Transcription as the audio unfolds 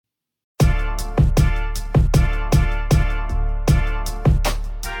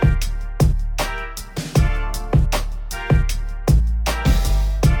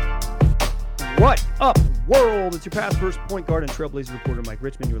Gold. It's your past first point guard and Trailblazer reporter, Mike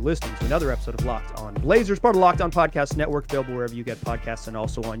Richmond. You're listening to another episode of Locked On Blazers, part of Locked On Podcast Network, available wherever you get podcasts and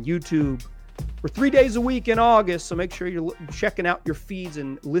also on YouTube. We're 3 days a week in August, so make sure you're checking out your feeds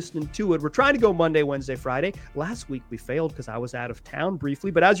and listening to it. We're trying to go Monday, Wednesday, Friday. Last week we failed because I was out of town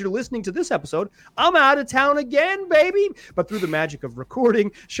briefly, but as you're listening to this episode, I'm out of town again, baby. But through the magic of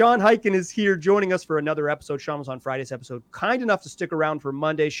recording, Sean Highkin is here joining us for another episode. Sean was on Friday's episode, kind enough to stick around for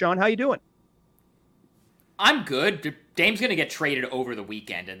Monday. Sean, how you doing? I'm good. Dame's going to get traded over the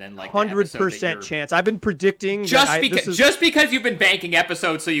weekend, and then 100% chance. I've been predicting just because you've been banking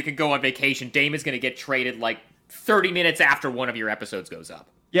episodes so you can go on vacation. Dame is going to get traded 30 minutes after one of your episodes goes up.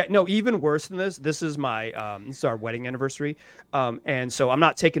 Yeah, no, even worse than this. This is my this is our wedding anniversary, and so I'm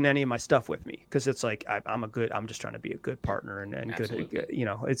not taking any of my stuff with me because it's I'm just trying to be a good partner and good.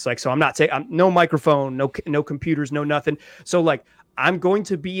 It's so I'm not taking no microphone, no computers, no nothing. So I'm going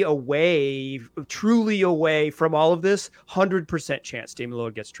to be truly away from all of this. 100% chance Damian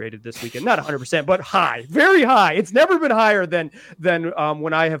Lillard gets traded this weekend. Not 100%, but high, very high. It's never been higher than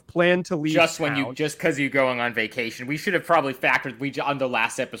when I have planned to leave. Just because you're going on vacation. We should have probably factored. On the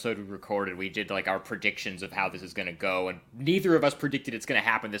last episode we recorded, we did our predictions of how this is going to go, and neither of us predicted it's going to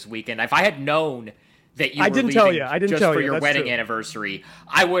happen this weekend. If I had known that you were leaving just for your wedding anniversary,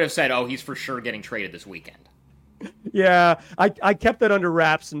 I would have said, "Oh, he's for sure getting traded this weekend." Yeah, I kept that under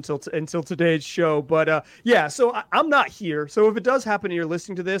wraps until today's show. But so I'm not here. So if it does happen and you're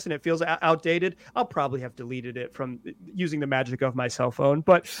listening to this and it feels outdated, I'll probably have deleted it from using the magic of my cell phone.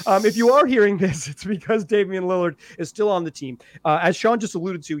 But if you are hearing this, it's because Damian Lillard is still on the team. As Sean just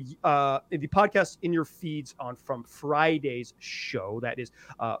alluded to, the podcast in your feeds from Friday's show, that is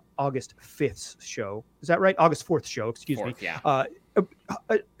August 5th's show. Is that right? August 4th show, excuse me. Yeah.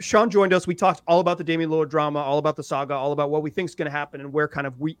 Sean joined us. We talked all about the Damian Lillard drama, all about the saga, all about what we think is going to happen and where kind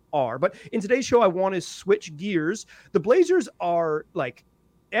of we are. But in today's show, I want to switch gears. The Blazers are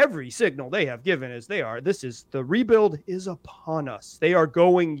every signal they have given is the rebuild is upon us. They are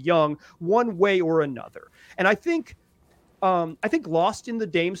going young one way or another. And I think lost in the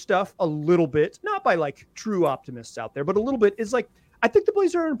Dame stuff a little bit, not by true optimists out there, but a little bit is I think the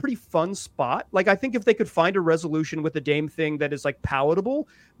Blazers are in a pretty fun spot. I think if they could find a resolution with the Dame thing that is palatable,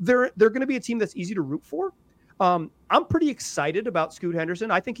 they're going to be a team that's easy to root for. I'm pretty excited about Scoot Henderson.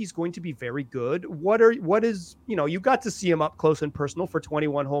 I think he's going to be very good. You got to see him up close and personal for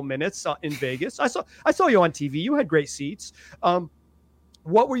 21 whole minutes in Vegas. I saw you on TV. You had great seats.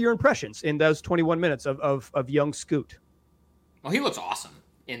 What were your impressions in those 21 minutes of young Scoot? Well, he looks awesome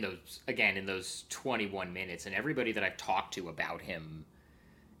in those 21 minutes, and everybody that I've talked to about him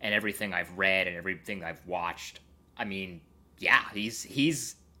and everything I've read and everything I've watched, I mean, yeah,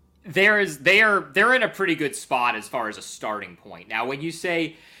 they're in a pretty good spot as far as a starting point. Now, when you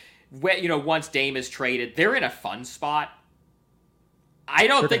say, once Dame is traded, they're in a fun spot. I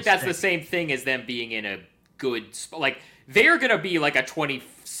don't think that's the same thing as them being in a good spot. They're going to be a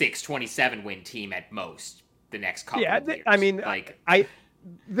 26, 27 win team at most the next couple of years. I mean,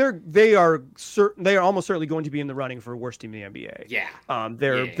 they are almost certainly going to be in the running for worst team in the NBA. Yeah.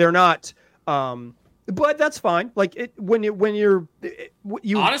 They're not. But that's fine. Honestly,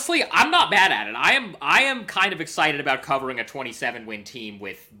 I'm not mad at it. I am kind of excited about covering a 27 win team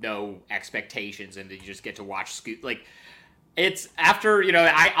with no expectations, and you just get to watch Scoot. It's after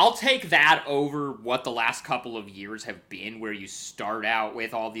I'll take that over what the last couple of years have been, where you start out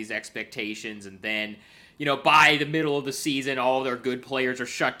with all these expectations and then, by the middle of the season, all their good players are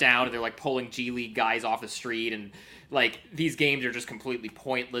shut down and they're pulling G League guys off the street, and these games are just completely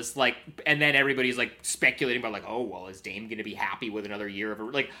pointless. And then everybody's speculating about oh, well, is Dame going to be happy with another year of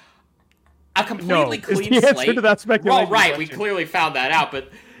a completely clean slate? To that speculation well, right, question. We clearly found that out, but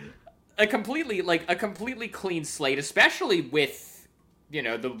a completely clean slate, especially with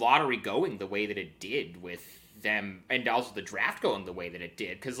the lottery going the way that it did with them, and also the draft going the way that it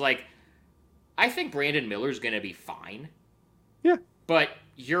did, because I think Brandon Miller's going to be fine. Yeah. But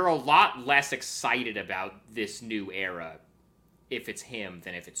you're a lot less excited about this new era if it's him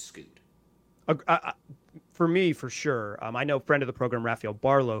than if it's Scoot. For me, for sure. I know friend of the program, Raphael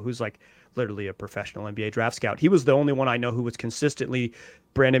Barlow, who's literally a professional NBA draft scout. He was the only one I know who was consistently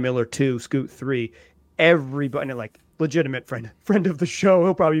Brandon Miller 2, Scoot 3. Everybody, legitimate friend of the show.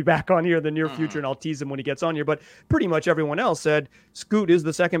 He'll probably be back on here in the near future, and I'll tease him when he gets on here. But pretty much everyone else said Scoot is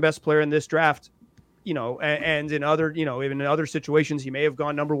the second best player in this draft. And in other, even in other situations, he may have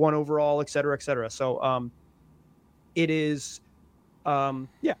gone number 1 overall, et cetera, et cetera. So, it is,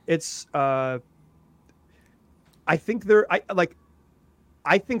 it's, I think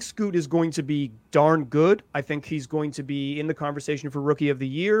I think Scoot is going to be darn good. I think he's going to be in the conversation for Rookie of the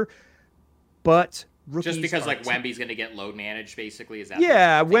Year. But rookies Just because are like Wemby's going to get load managed, basically, is that?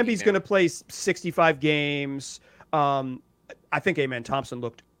 Yeah, Wemby's going to play 65 games. I think Amen Thompson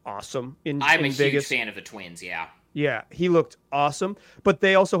looked awesome I'm a in huge Vegas. fan of the Twins. Yeah. Yeah, he looked awesome. But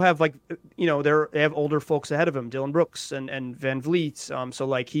they also have like they have older folks ahead of him, Dylan Brooks and Van Vliet. So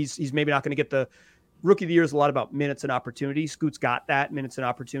like he's maybe not going to get the rookie of the year is a lot about minutes and opportunity. Scoot's got that minutes and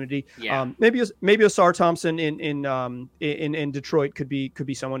opportunity. Yeah. Maybe Asar Thompson in Detroit could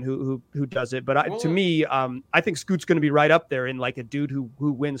be someone who does it. But to me, I think Scoot's going to be right up there in like a dude who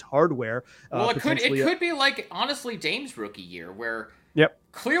wins hardware. Well, it could be like honestly Dame's rookie year where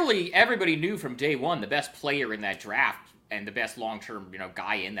clearly everybody knew from day one the best player in that draft and the best long-term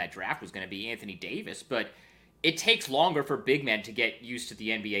guy in that draft was going to be Anthony Davis, but it takes longer for big men to get used to the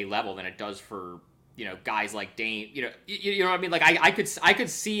NBA level than it does for guys like Dame, you know what I mean? Like I could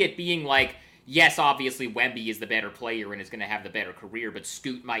see it being like, yes, obviously Wemby is the better player and is going to have the better career, but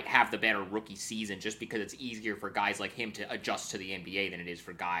Scoot might have the better rookie season just because it's easier for guys like him to adjust to the NBA than it is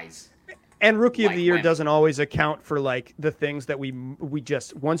for guys. And rookie of the year Wemby doesn't always account for like the things that we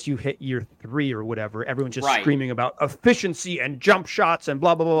just once you hit year 3 or whatever, everyone's just screaming about efficiency and jump shots and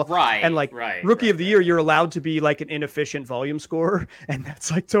blah blah blah. Right. And like rookie of the year, you're allowed to be like an inefficient volume scorer, and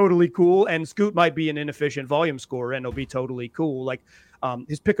that's like totally cool. And Scoot might be an inefficient volume scorer, and it'll be totally cool. Like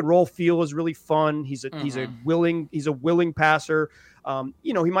his pick and roll feel is really fun. He's a willing passer.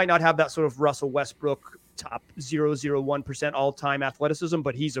 He might not have that sort of Russell Westbrook top 0.001% all-time athleticism,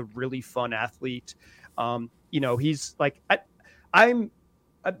 but he's a really fun athlete. He's like I'm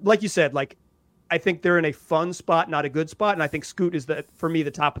like you said, like I think they're in a fun spot, not a good spot, and I think Scoot is for me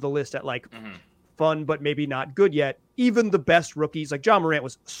the top of the list at like fun but maybe not good yet. Even the best rookies, like John Morant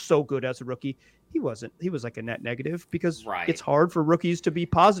was so good as a rookie, he wasn't. He was like a net negative because it's hard for rookies to be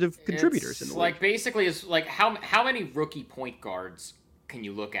positive contributors in the league. Like basically it's like how many rookie point guards can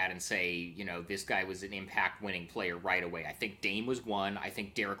you look at and say, this guy was an impact winning player right away? I think Dame was one. I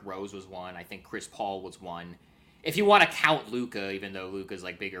think Derrick Rose was one. I think Chris Paul was one. If you want to count Luka, even though Luka's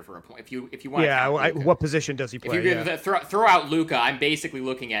like bigger for a point, if you want to count Luka, what position does he play? If you throw out Luka, I'm basically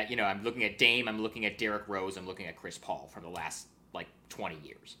looking at I'm looking at Dame, I'm looking at Derrick Rose, I'm looking at Chris Paul from the last like 20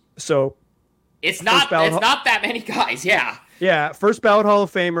 years. So it's not that many guys. Yeah. First ballot Hall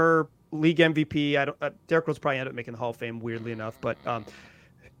of Famer, league MVP. Derrick Rose probably ended up making the Hall of Fame, weirdly enough, but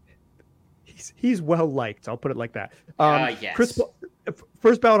he's well liked. I'll put it like that. Yes.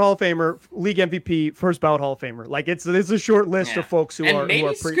 First ballot Hall of Famer, league MVP, first ballot Hall of Famer. Like it's a short list of folks who are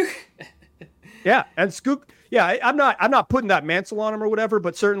Yeah, and Scoot. Yeah, I'm not putting that mantle on him or whatever,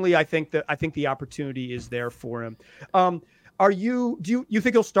 but certainly I think the opportunity is there for him. Do you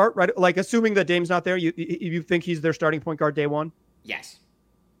think he'll start right? Like assuming that Dame's not there, you think he's their starting point guard day one? Yes.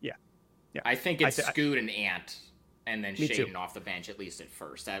 Yeah. I think it's Scoot and Ant, and then Shaedon too. off the bench at least at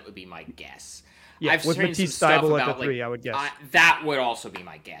first. That would be my guess. Yeah, I've with seen Matisse some stuff Thybulle at about the 3, I would guess. That would also be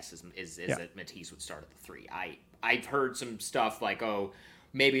my guess. Is that Matisse would start at the 3. I've heard some stuff like, oh,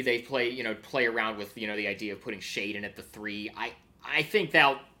 maybe they play around with the idea of putting Shaedon at the 3. I think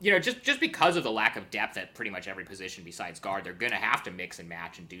they'll just because of the lack of depth at pretty much every position besides guard, they're gonna have to mix and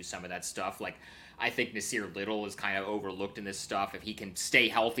match and do some of that stuff. Like I think Nasir Little is kind of overlooked in this stuff. If he can stay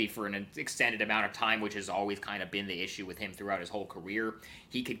healthy for an extended amount of time, which has always kind of been the issue with him throughout his whole career,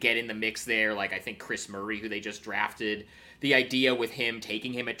 he could get in the mix there. Like I think Chris Murray, who they just drafted, the idea with him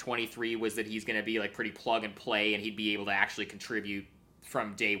taking him at 23 was that he's going to be like pretty plug and play and he'd be able to actually contribute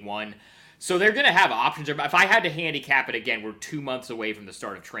from day one. So they're going to have options. If I had to handicap it again, we're 2 months away from the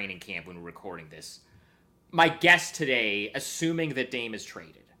start of training camp when we're recording this. My guess today, assuming that Dame is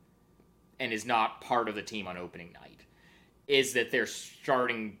traded and is not part of the team on opening night, is that their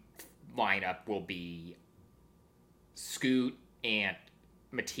starting lineup will be Scoot, Ant,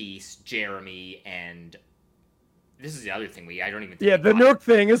 Matisse, Jeremy, and this is the other thing I don't even think. Yeah, the Nurk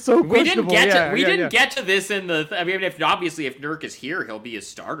thing is so questionable. We didn't get to this in the. I mean, if Nurk is here, he'll be a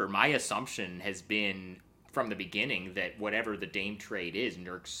starter. My assumption has been from the beginning that whatever the Dame trade is,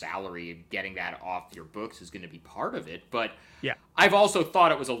 Nurk's salary, getting that off your books is going to be part of it. But yeah, I've also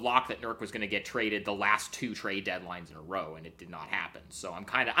thought it was a lock that Nurk was going to get traded the last 2 trade deadlines in a row, and it did not happen. So I'm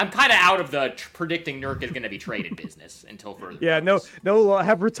kind of out of the predicting Nurk is going to be traded business until further. Yeah, notice. no,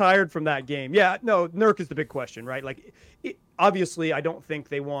 have retired from that game. Yeah, no, Nurk is the big question, right? Like, obviously, I don't think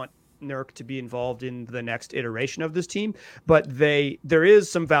they want Nurk to be involved in the next iteration of this team, but there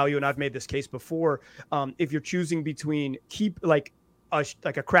is some value, and I've made this case before. If you're choosing between keep like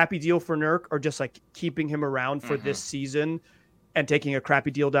a crappy deal for Nurk or just like keeping him around for this season and taking a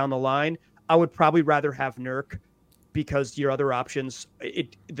crappy deal down the line, I would probably rather have Nurk because your other options,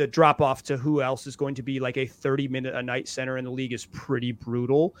 the drop off to who else is going to be like a 30-minute a night center in the league is pretty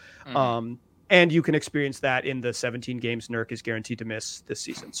brutal. And you can experience that in the 17 games Nurk is guaranteed to miss this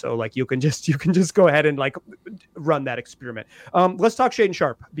season. So like you can just go ahead and like run that experiment. Let's talk Shaedon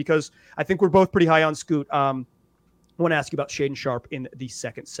Sharpe, because I think we're both pretty high on Scoot. I want to ask you about Shaedon Sharpe in the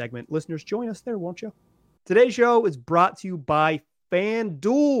second segment. Listeners, join us there, won't you? Today's show is brought to you by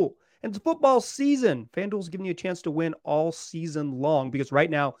FanDuel. And it's football season. FanDuel's giving you a chance to win all season long, because right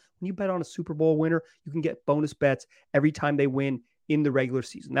now, when you bet on a Super Bowl winner, you can get bonus bets every time they win in the regular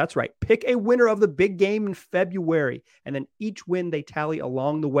season. That's right. Pick a winner of the big game in February, and then each win they tally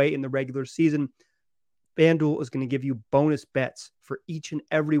along the way in the regular season. FanDuel is going to give you bonus bets for each and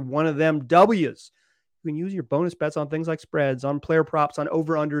every one of them W's. You can use your bonus bets on things like spreads, on player props, on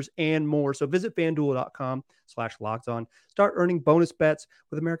over-unders, and more. So visit FanDuel.com/lockedon. Start earning bonus bets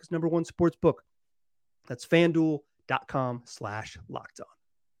with America's #1 sports book. That's FanDuel.com/lockedon.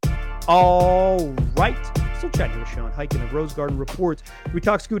 All right. Still chatting with Sean Highkin of Rose Garden Report. We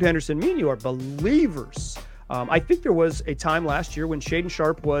talked Scoot Henderson. Me and you are believers. I think there was a time last year when Shaedon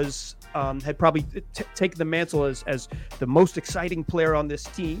Sharpe was had probably taken the mantle as the most exciting player on this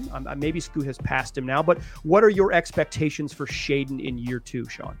team. Maybe Scoot has passed him now, but what are your expectations for Shaedon in year 2,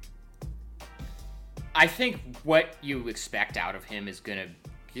 Sean? I think what you expect out of him is going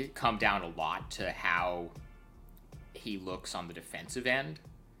to come down a lot to how he looks on the defensive end.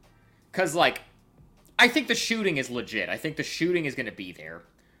 Because, like, I think the shooting is legit. I think the shooting is going to be there.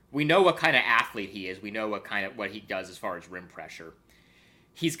 We know what kind of athlete he is. We know what he does as far as rim pressure.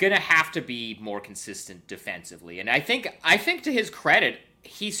 He's going to have to be more consistent defensively. And I think to his credit,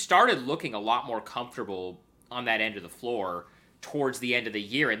 he started looking a lot more comfortable on that end of the floor towards the end of the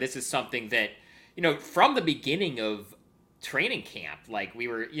year. And this is something that, from the beginning of training camp, like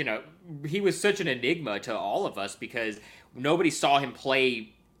he was such an enigma to all of us because nobody saw him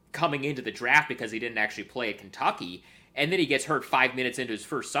play coming into the draft because he didn't actually play at Kentucky. And then he gets hurt 5 minutes into his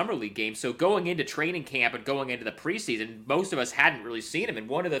first summer league game. So going into training camp and going into the preseason, most of us hadn't really seen him. And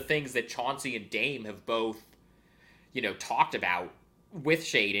one of the things that Chauncey and Dame have both, talked about with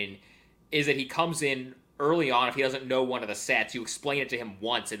Shaedon is that he comes in early on. If he doesn't know one of the sets, you explain it to him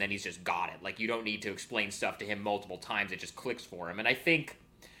once and then he's just got it. Like, you don't need to explain stuff to him multiple times. It just clicks for him. And I think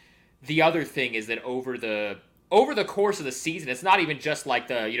the other thing is that over the course of the season, it's not even just like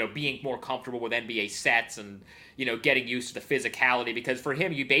the, being more comfortable with NBA sets and, getting used to the physicality, because for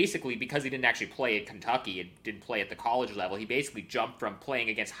him, because he didn't actually play at Kentucky and didn't play at the college level, he basically jumped from playing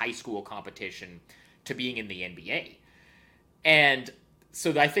against high school competition to being in the NBA. And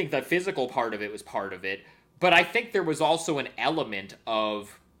so I think the physical part of it was part of it, but I think there was also an element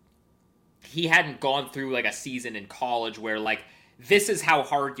of he hadn't gone through like a season in college where like, this is how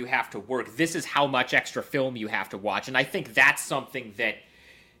hard you have to work. This is how much extra film you have to watch. And I think that's something that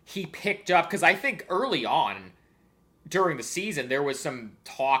he picked up, because I think early on during the season, there was some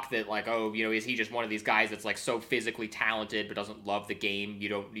talk that like, oh, is he just one of these guys that's like so physically talented but doesn't love the game?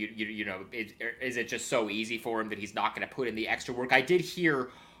 Is it just so easy for him that he's not going to put in the extra work? I did hear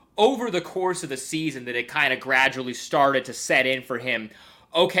over the course of the season that it kind of gradually started to set in for him.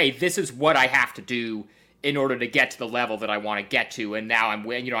 Okay, this is what I have to do in order to get to the level that I want to get to, and now I'm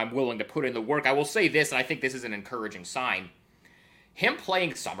willing to put in the work. I will say this, and I think this is an encouraging sign. Him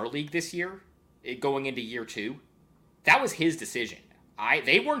playing Summer League this year, going into year 2, that was his decision.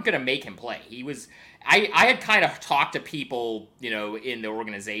 They weren't going to make him play. I had kind of talked to people, in the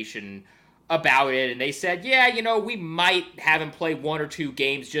organization about it, and they said, yeah, we might have him play 1 or 2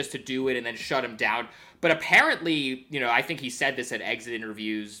 games just to do it and then shut him down. But apparently, I think he said this at exit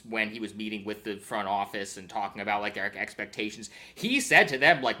interviews when he was meeting with the front office and talking about like their expectations. He said to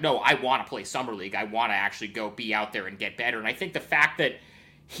them like, no, I want to play Summer League. I want to actually go be out there and get better. And I think the fact that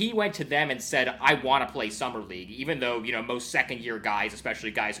he went to them and said, I want to play Summer League, even though, most second-year guys,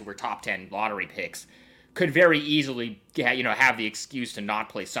 especially guys who were top 10 lottery picks, could very easily, have the excuse to not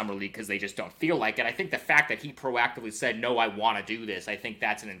play Summer League because they just don't feel like it. I think the fact that he proactively said, no, I want to do this, I think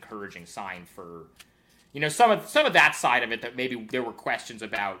that's an encouraging sign for, some of that side of it that maybe there were questions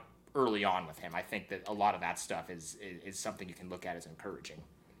about early on with him. I think that a lot of that stuff is something you can look at as encouraging.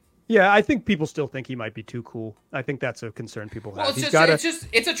 Yeah, I think people still think he might be too cool. I think that's a concern people have. Well,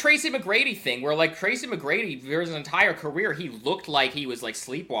 it's a Tracy McGrady thing where like Tracy McGrady, for his entire career, he looked like he was like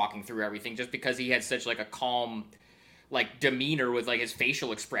sleepwalking through everything just because he had such like a calm like demeanor with like his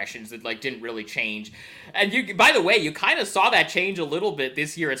facial expressions that like didn't really change. And by the way, you kind of saw that change a little bit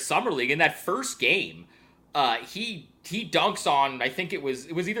this year at Summer League in that first game. He dunks on, I think it was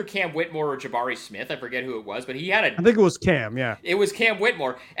either Cam Whitmore or Jabari Smith. I forget who it was, but I think it was Cam, yeah. It was Cam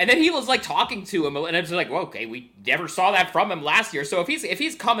Whitmore. And then he was like talking to him, and it's like, well, okay, we never saw that from him last year. So if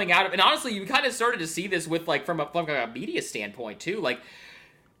he's coming out of, and honestly, you kind of started to see this with like from a media standpoint too. Like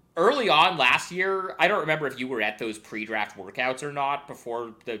early on last year, I don't remember if you were at those pre-draft workouts or not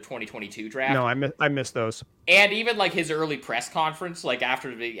before the 2022 draft. No, I miss those. And even like his early press conference, like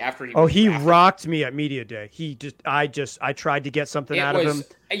after he Oh, was he drafted, rocked me at media day. I tried to get something it out of him. was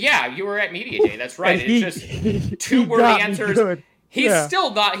yeah, you were at media day. That's right. And It's just two he word got me answers. good. Yeah.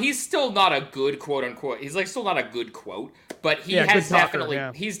 He's still not a good quote unquote. He's like still not a good quote, but he Yeah, has good talker, definitely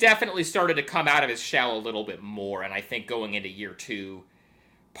yeah. he's definitely started to come out of his shell a little bit more. And I think going into year two,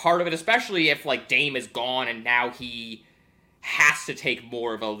 part of it, especially if like Dame is gone and now he has to take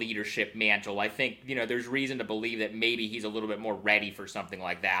more of a leadership mantle. I think, there's reason to believe that maybe he's a little bit more ready for something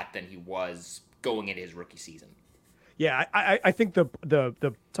like that than he was going into his rookie season. Yeah, I think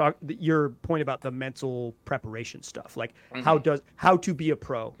the talk, your point about the mental preparation stuff, like how to be a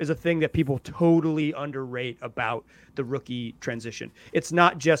pro, is a thing that people totally underrate about the rookie transition. It's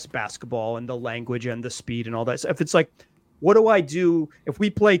not just basketball and the language and the speed and all that stuff. It's like, what do I do if we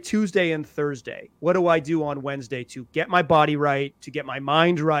play Tuesday and Thursday? What do I do on Wednesday to get my body right, to get my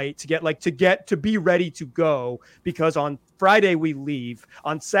mind right, to be ready to go? Because on Friday we leave,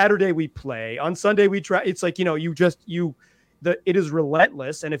 on Saturday we play, on Sunday we try. It's like, it is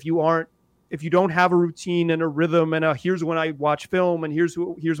relentless. And if you don't have a routine and a rhythm and here's when I watch film and here's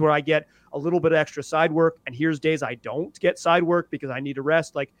where I get a little bit of extra side work and here's days I don't get side work because I need to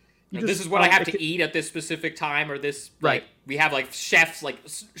rest. Like, this is what I have to eat at this specific time, or this, right. We have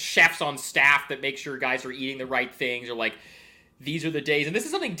chefs on staff that make sure guys are eating the right things, or like these are the days. And this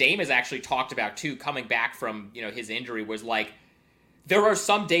is something Dame has actually talked about too, coming back from, his injury, was like, there are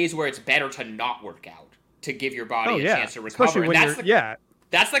some days where it's better to not work out to give your body a chance to recover. Especially when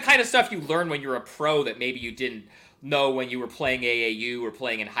that's the kind of stuff you learn when you're a pro that maybe you didn't know when you were playing AAU or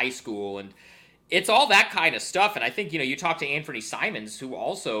playing in high school. And it's all that kind of stuff. And I think, you talk to Anthony Simons, who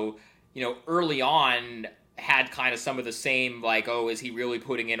also, early on had kind of some of the same, like, oh, is he really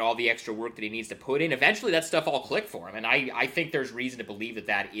putting in all the extra work that he needs to put in? Eventually that stuff all clicked for him. And I think there's reason to believe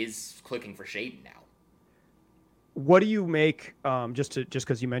that is clicking for Shaedon now. What do you make, just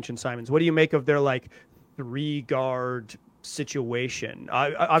because you mentioned Simons, what do you make of their, like, 3-guard situation?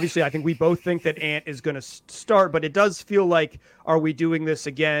 Obviously, I think we both think that Ant is going to start, but it does feel like, are we doing this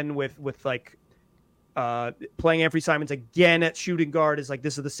again with like, playing Anthony Simons again at shooting guard? Is like,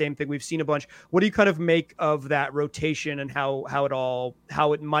 this is the same thing we've seen a bunch. What do you kind of make of that rotation and how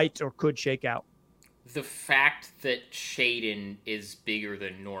it might or could shake out? The fact that Shaedon is bigger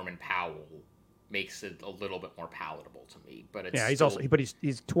than Norman Powell makes it a little bit more palatable to me, but it's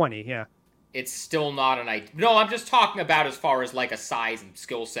he's 20. Yeah. It's still not an idea. No, I'm just talking about as far as like a size and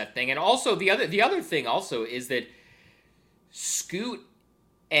skill set thing. And also the other thing also is that Scoot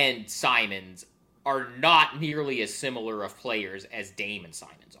and Simons are not nearly as similar of players as Dame and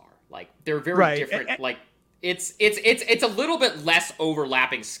Simons are. Like, they're very different. Like, it's a little bit less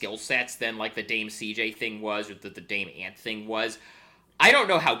overlapping skill sets than like the Dame CJ thing was, or the Dame Ant thing was. I don't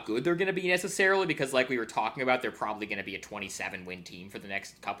know how good they're going to be necessarily, because like we were talking about, they're probably going to be a 27-win team for the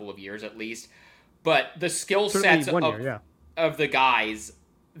next couple of years at least. But the skill sets of the guys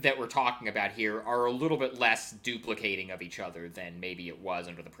that we're talking about here are a little bit less duplicating of each other than maybe it was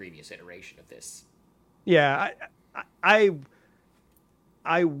under the previous iteration of this. Yeah,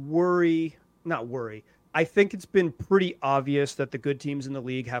 I worry, not worry. I think it's been pretty obvious that the good teams in the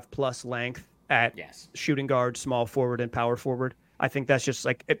league have plus length at shooting guard, small forward, and power forward. I think that's just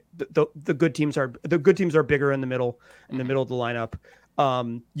like the good teams are bigger in the middle of the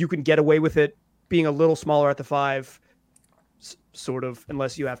lineup. You can get away with it being a little smaller at the 5, sort of,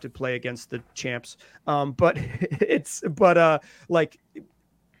 unless you have to play against the champs. But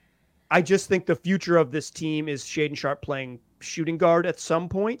I just think the future of this team is Shaedon Sharpe playing shooting guard at some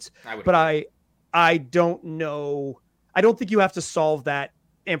point. I don't know. I don't think you have to solve that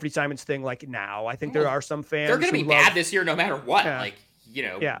Anthony Simons thing like now. I think there are some fans. They're going to be bad this year no matter what. Yeah. Like,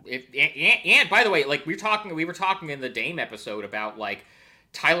 and by the way, like we were talking in the Dame episode about like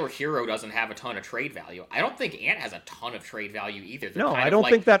Tyler Hero doesn't have a ton of trade value. I don't think Ant has a ton of trade value either. I don't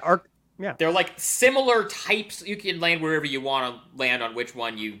think that arc. Yeah, they're like similar types. You can land wherever you want to land on which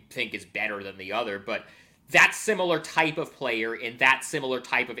one you think is better than the other, but that similar type of player in that similar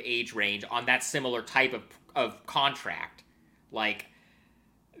type of age range on that similar type of contract, like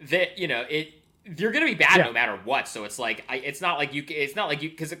that, you're going to be bad no matter what. So it's like, it's not like you,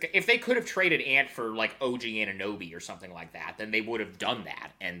 because if they could have traded Ant for like OG Anunoby or something like that, then they would have done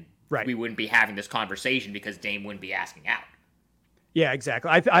that, and we wouldn't be having this conversation because Dame wouldn't be asking out. Yeah, exactly.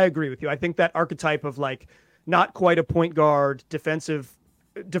 I agree with you. I think that archetype of like not quite a point guard, defensive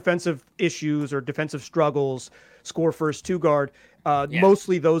issues or defensive struggles, score first 2 guard.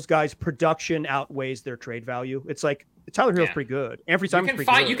 Mostly those guys' production outweighs their trade value. It's like Tyler Hill's Yeah. pretty good. Anthony You Simon's can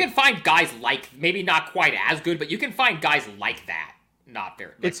pretty find good. you can find guys like maybe not quite as good, but you can find guys like that. Not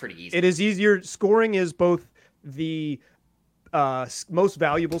very like pretty easy. It is easier. Scoring is both the most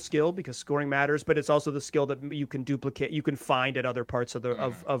valuable skill because scoring matters, but it's also the skill that you can duplicate. You can find at other parts of the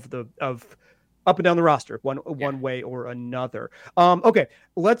of up and down the roster, one way or another. Okay,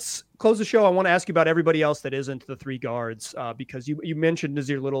 let's close the show. I want to ask you about everybody else that isn't the three guards, because you mentioned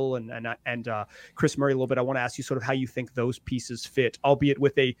Nazir Little and Chris Murray a little bit. I want to ask you sort of how you think those pieces fit, albeit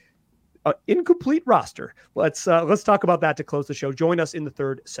with a incomplete roster. Let's talk about that to close the show. Join us in the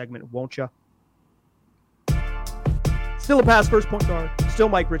third segment, won't you? Still a pass first point guard. Still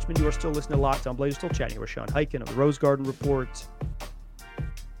Mike Richmond. You are still listening to Locked On Blazers. Still chatting here with Sean Highkin of the Rose Garden Report.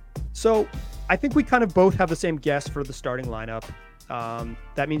 So I think we kind of both have the same guess for the starting lineup.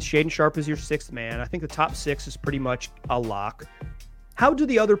 That means Shaedon Sharpe is your sixth man. I think the top six is pretty much a lock. How do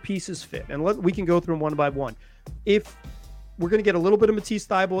the other pieces fit? And we can go through them one by one. If we're going to get a little bit of Matisse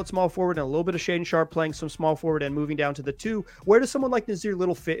Thybulle at small forward and a little bit of Shaedon Sharpe playing some small forward and moving down to the two, where does someone like Nazir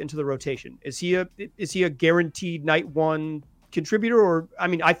Little fit into the rotation? Is he a guaranteed night one contributor? Or, I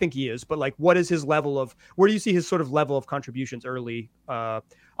mean, I think he is, but like, what is his level of, where do you see his sort of level of contributions early?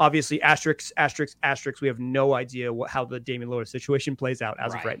 Obviously, asterisks. We have no idea how the Damian Lillard situation plays out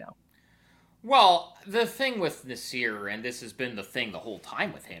as of right now. Well, the thing with Nasir, and this has been the thing the whole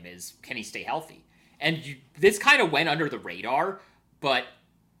time with him, is can he stay healthy? And this kind of went under the radar, but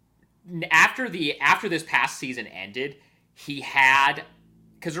after this past season ended, he had,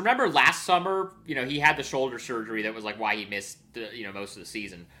 because remember last summer, he had the shoulder surgery that was like why he missed most of the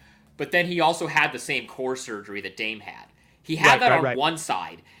season, but then he also had the same core surgery that Dame had. He had that on one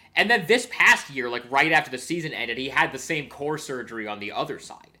side, and then this past year, like right after the season ended, he had the same core surgery on the other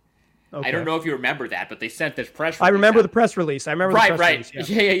side. Okay. I don't know if you remember that, but they sent this press release. I remember the press release. I remember the press release.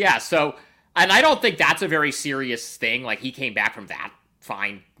 Yeah. So. And I don't think that's a very serious thing. Like, he came back from that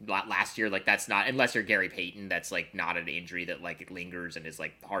fine last year. Like, that's not, unless you're Gary Payton, that's, like, not an injury that, like, it lingers and is,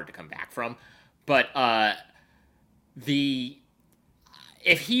 like, hard to come back from. But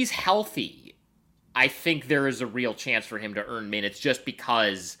if he's healthy, I think there is a real chance for him to earn minutes just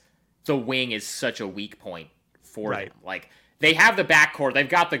because the wing is such a weak point for them. Like, they have the backcourt, they've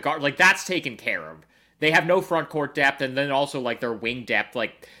got the guard, like, that's taken care of. They have no front court depth, and then also, like, their wing depth,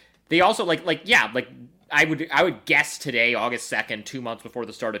 like, they also, I would guess today, August 2nd, 2 months before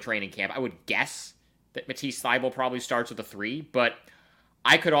the start of training camp, I would guess that Matisse Thybulle probably starts with a 3, but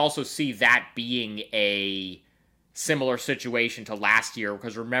I could also see that being a similar situation to last year,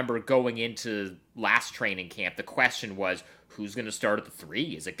 because remember, going into last training camp, the question was, who's going to start at the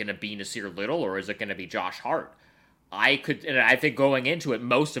 3? Is it going to be Nasir Little, or is it going to be Josh Hart? I think going into it,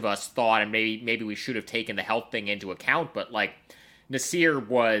 most of us thought, and maybe we should have taken the health thing into account, but, like, Nasir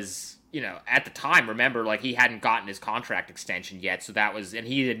was, at the time, remember, like, he hadn't gotten his contract extension yet, so that was, and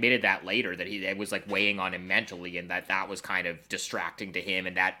he admitted that later, that it was, like, weighing on him mentally, and that was kind of distracting to him,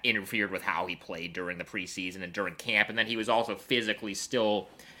 and that interfered with how he played during the preseason and during camp, and then he was also physically still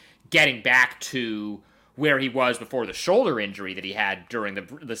getting back to where he was before the shoulder injury that he had during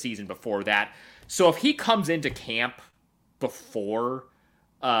the season before that. So if he comes into camp before,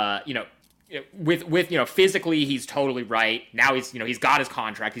 with physically he's totally right. Now he's got his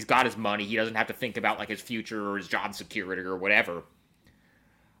contract, he's got his money, he doesn't have to think about like his future or his job security or whatever.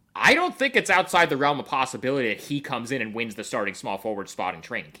 I don't think it's outside the realm of possibility that he comes in and wins the starting small forward spot in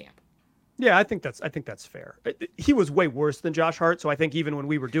training camp. Yeah, I think that's fair. He was way worse than Josh Hart, so I think even when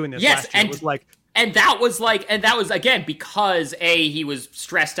we were doing this last year, it was like, and that was again because A, he was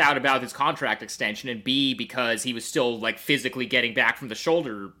stressed out about his contract extension, and B, because he was still like physically getting back from the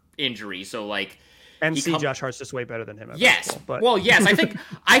shoulder injury. So like, and Josh Hart's just way better than him. Yes, yes,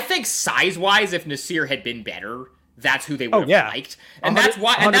 I think size wise, if Nasir had been better, that's who they would have liked, and that's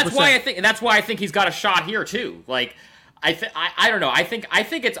why I think he's got a shot here too. Like, I don't know. I think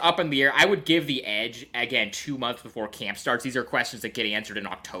it's up in the air. I would give the edge again 2 months before camp starts. These are questions that get answered in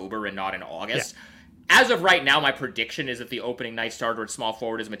October and not in August. Yeah. As of right now, my prediction is that the opening night starter at small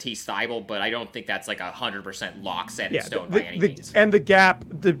forward is Matisse Thybulle, but I don't think that's like 100% lock set in stone by any means. And the gap,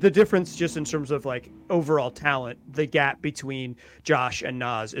 the difference just in terms of like overall talent, the gap between Josh and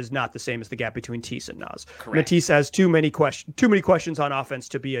Naz is not the same as the gap between Tease and Naz. Correct. Matisse has too many questions on offense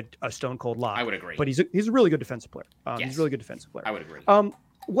to be a stone cold lock. I would agree. But he's a really good defensive player. Yes. He's a really good defensive player. I would agree.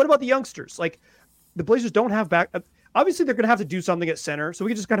 What about the youngsters? Like, the Blazers don't have back. Obviously, they're going to have to do something at center, so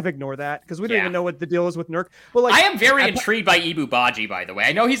we can just kind of ignore that because we don't even know what the deal is with Nurk. But like, I am very intrigued by Ibu Baji, by the way.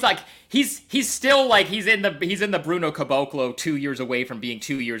 I know he's still like he's in the Bruno Caboclo 2 years away from being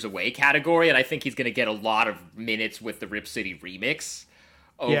 2 years away category, and I think he's going to get a lot of minutes with the Rip City remix.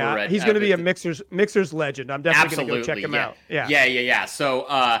 over Yeah, at he's going to be a mixers legend. I'm definitely going to go check him out. Yeah. So,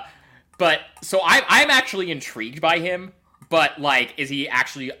 I'm actually intrigued by him, but like, is he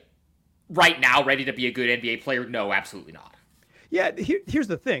actually right now ready to be a good NBA player? No, absolutely not. Yeah, here's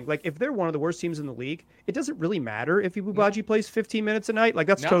the thing. Like, if they're one of the worst teams in the league, it doesn't really matter if Ibubaji plays 15 minutes a night. Like,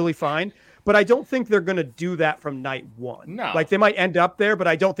 that's totally fine. But I don't think they're going to do that from night one. No. Like, they might end up there, but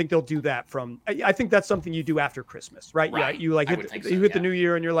I don't think they'll do that from... I think that's something you do after Christmas, right? Right. Yeah, you hit the new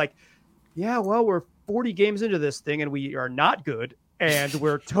year and you're like, yeah, well, we're 40 games into this thing and we are not good. And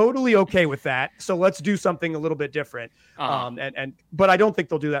we're totally okay with that. So let's do something a little bit different. But I don't think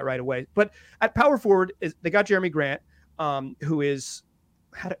they'll do that right away. But at power forward, they got Jeremy Grant, who just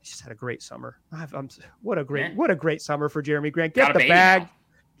had a great summer. What a great summer for Jeremy Grant. Get the bag.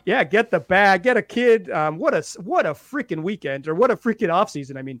 Yeah, get the bag. Get a kid. What a freaking weekend, or what a freaking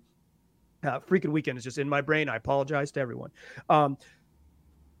offseason. I mean, freaking weekend is just in my brain. I apologize to everyone.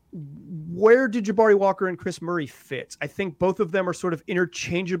 Where did Jabari Walker and Chris Murray fit? I think both of them are sort of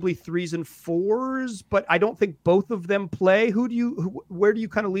interchangeably 3s and 4s, but I don't think both of them play. Where do you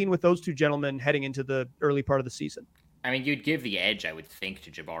kind of lean with those two gentlemen heading into the early part of the season? I mean, you'd give the edge, I would think, to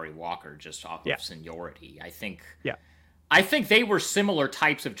Jabari Walker just off of seniority. I think they were similar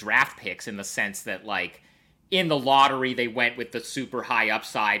types of draft picks in the sense that, like, in the lottery, they went with the super high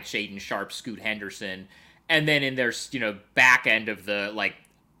upside Shaedon, Sharpe, Scoot Henderson, and then in their, back end of the, like,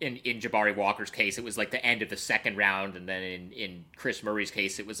 in Jabari Walker's case, it was like the end of the second round, and then in Chris Murray's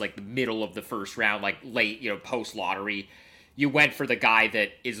case, it was like the middle of the first round, like late, post lottery. You went for the guy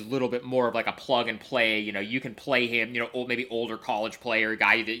that is a little bit more of like a plug and play. You can play him, maybe older college player,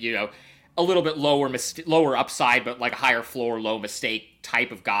 guy that, a little bit lower upside, but like a higher floor, low mistake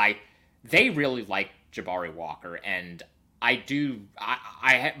type of guy. They really like Jabari Walker, and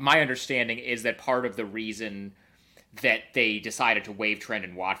my understanding is that part of the reason that they decided to waive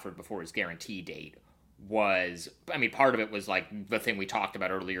Trendon Watford before his guarantee date was, part of it was like the thing we talked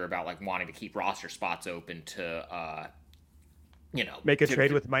about earlier about like wanting to keep roster spots open to, make a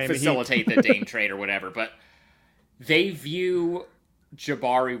trade with Miami facilitate Heat. the Dame trade or whatever. But they view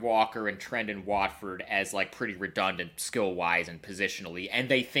Jabari Walker and Trendon Watford as like pretty redundant skill wise and positionally, and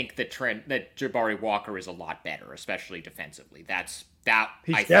they think that Jabari Walker is a lot better, especially defensively.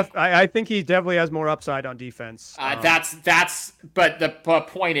 I think he definitely has more upside on defense. But the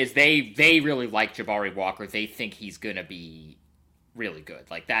point is they really like Jabari Walker. They think he's gonna be really good.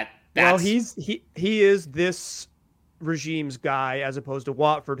 Like that. Well, he is this regime's guy as opposed to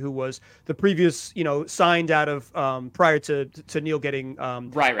Watford, who was the previous, signed out of prior to Neil getting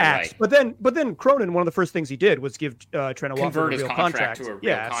right. But then Cronin, one of the first things he did was give Trent Watford a real contract to a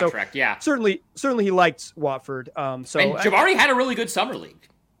real contract. Certainly he liked Watford. And Jabari had a really good summer league.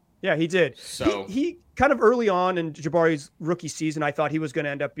 Yeah, he did. So he kind of early on in Jabari's rookie season, I thought he was going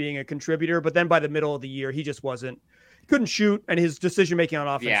to end up being a contributor, but then by the middle of the year, he just wasn't. Couldn't shoot, and his decision making on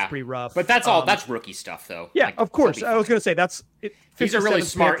offense is pretty rough. But that's all. That's rookie stuff, though. Yeah, like, of course. I was going to say he's a really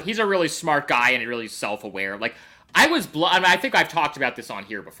smart. He's a really smart guy and really self-aware. Like I think I've talked about this on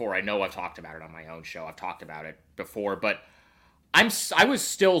here before. I know I've talked about it on my own show. I've talked about it before, but I was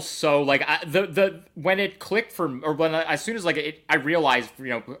still so like when it clicked as soon as I realized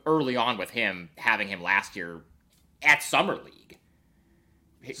early on with having him last year at Summer League.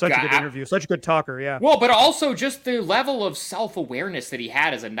 Such a good interview. Such a good talker, yeah. Well, but also just the level of self-awareness that he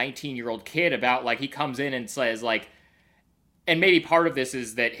had as a 19-year-old kid about, like, he comes in and says, like, and maybe part of this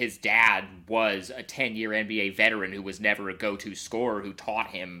is that his dad was a 10-year NBA veteran who was never a go-to scorer, who taught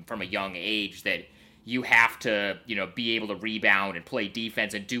him from a young age that you have to, be able to rebound and play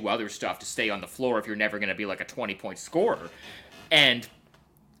defense and do other stuff to stay on the floor if you're never going to be, like, a 20-point scorer. And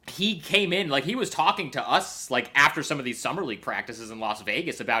he came in, like, he was talking to us, like, after some of these summer league practices in Las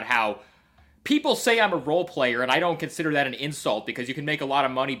Vegas about how people say I'm a role player, and I don't consider that an insult because you can make a lot of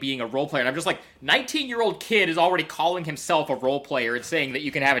money being a role player. And I'm just like, 19-year-old kid is already calling himself a role player and saying that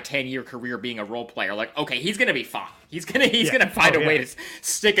you can have a 10-year career being a role player. Like, okay, he's going to be fine. He's going to find a way to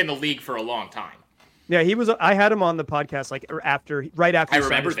stick in the league for a long time. Yeah, he was. I had him on the podcast right after he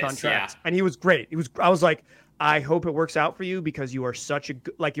signed his contract, and he was great. I was like, I hope it works out for you because you are such a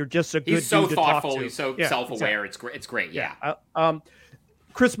you're just a good He's so dude thoughtful. To talk to. He's so self-aware. Exactly. It's great. Yeah.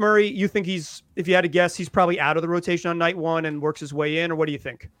 Chris Murray, you think if you had to guess, he's probably out of the rotation on night one and works his way in, or what do you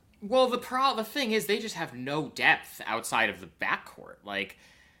think? Well, the thing is, they just have no depth outside of the backcourt. Like,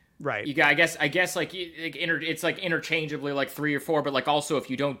 right. I guess it's like interchangeably like 3 or 4, but like also if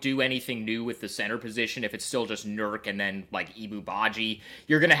you don't do anything new with the center position, if it's still just Nurk and then like Ibubaji,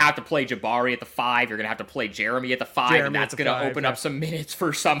 you're gonna have to play Jabari at the 5. You're gonna have to play Jeremy at the 5, and that's gonna open up some minutes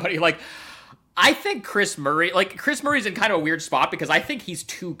for somebody. Like, I think Chris Murray's in kind of a weird spot because I think he's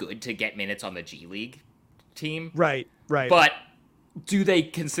too good to get minutes on the G League team. Right. But do they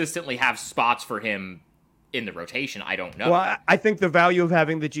consistently have spots for him in the rotation? I don't know. Well, I think the value of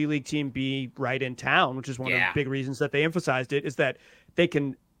having the G League team be right in town, which is one of the big reasons that they emphasized it, is that they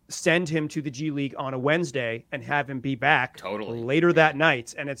can send him to the G League on a Wednesday and have him be back later that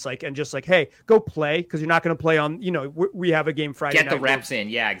night. And it's like, hey, go play, because you're not going to play on, we have a game Friday night. Get the reps in.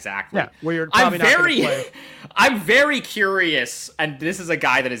 Yeah, exactly. Yeah, where you're probably not going to play. I'm very curious, and this is a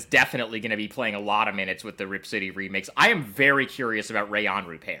guy that is definitely going to be playing a lot of minutes with the Rip City remakes. I am very curious about Rayon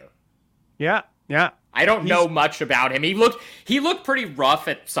Rupert. Yeah. I don't know much about him. He looked pretty rough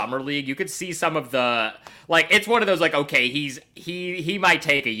at Summer League. You could see some of the, it's one of those, okay, he might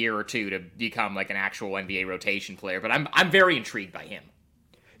take a year or two to become an actual NBA rotation player, but I'm very intrigued by him.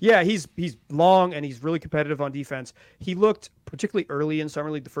 Yeah, he's long and he's really competitive on defense. He looked, particularly early in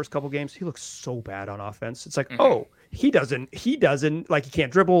Summer League, the first couple games, he looked so bad on offense. It's he doesn't, he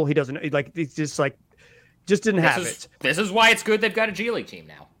can't dribble. He doesn't, it's just didn't have it. This is why it's good they've got a G League team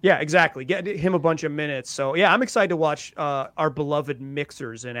now. Yeah, exactly. Get him a bunch of minutes. So, yeah, I'm excited to watch our beloved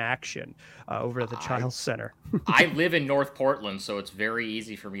mixers in action over at the Childs Center. I live in North Portland, so it's very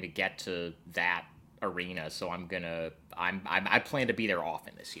easy for me to get to that arena. So I plan to be there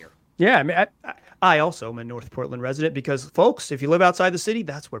often this year. Yeah, I mean, I also am a North Portland resident because, folks, if you live outside the city,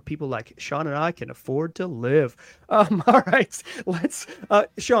 that's where people like Sean and I can afford to live. All right,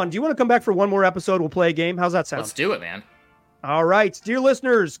 Sean, do you want to come back for one more episode? We'll play a game. How's that sound? Let's do it, man. All right, dear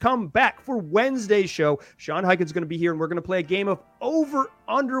listeners, come back for Wednesday's show. Sean Hyken's going to be here, and we're going to play a game of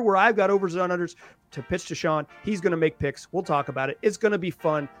over-under where I've got overs and unders to pitch to Sean. He's going to make picks. We'll talk about it. It's going to be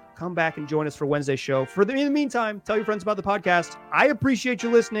fun. Come back and join us for Wednesday's show. In the meantime, tell your friends about the podcast. I appreciate you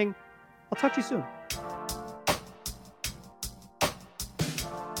listening. I'll talk to you soon.